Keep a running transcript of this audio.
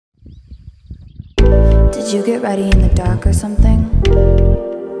Did you get ready in the dark or something?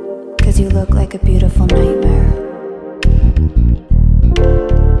 'Cause you look like a beautiful nightmare.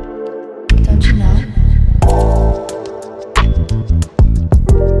 Don't you know?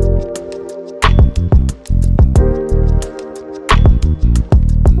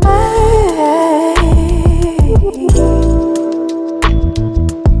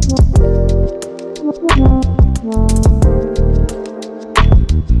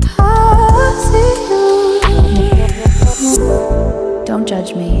 Don't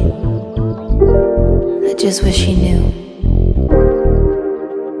judge me. I just wish he knew.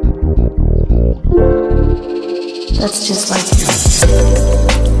 That's just like you.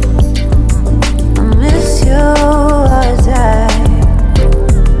 I miss you as I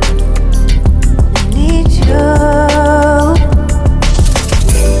need you.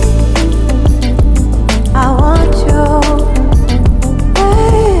 I want you.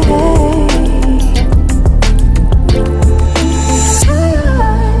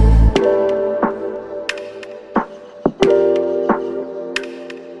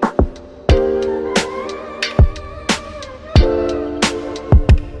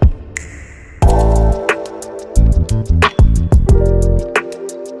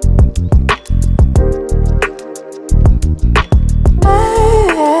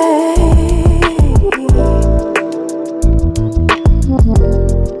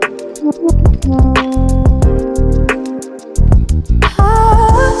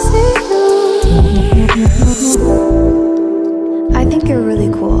 I think you're really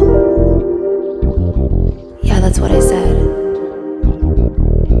cool. Yeah, that's what I said.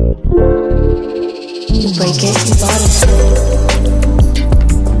 You break it, you bought it.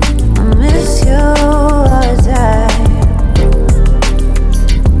 I miss you as I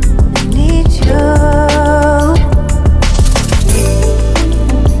need you.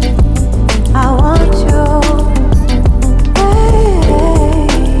 I want you.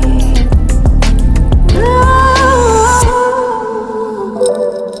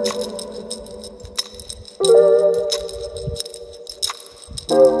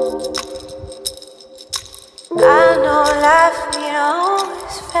 I know life ain't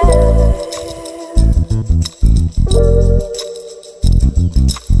always fair.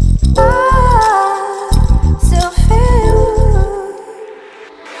 I still feel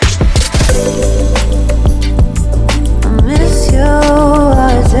I miss you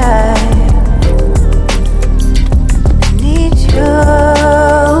as I need you.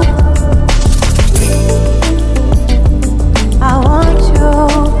 I want you.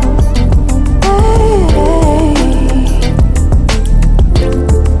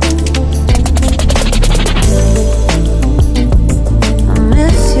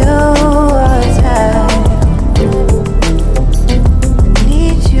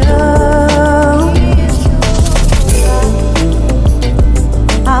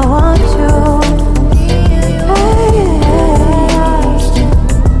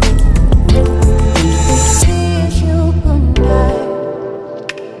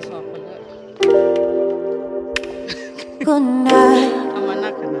 Good night.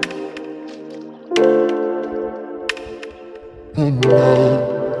 Good night.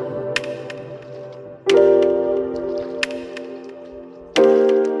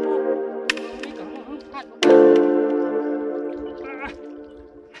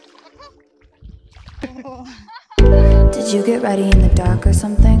 Did you get ready in the dark or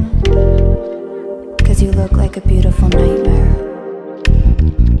something? 'Cause you look like a beautiful nightmare.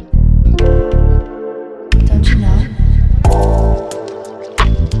 Don't you know?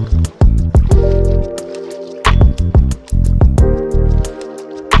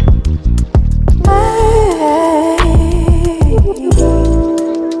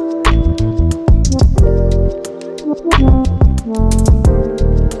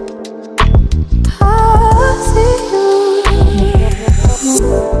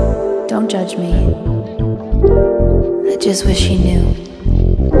 Don't judge me. I just wish he knew.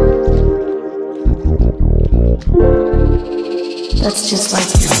 That's just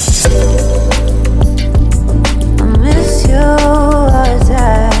like you. I miss you.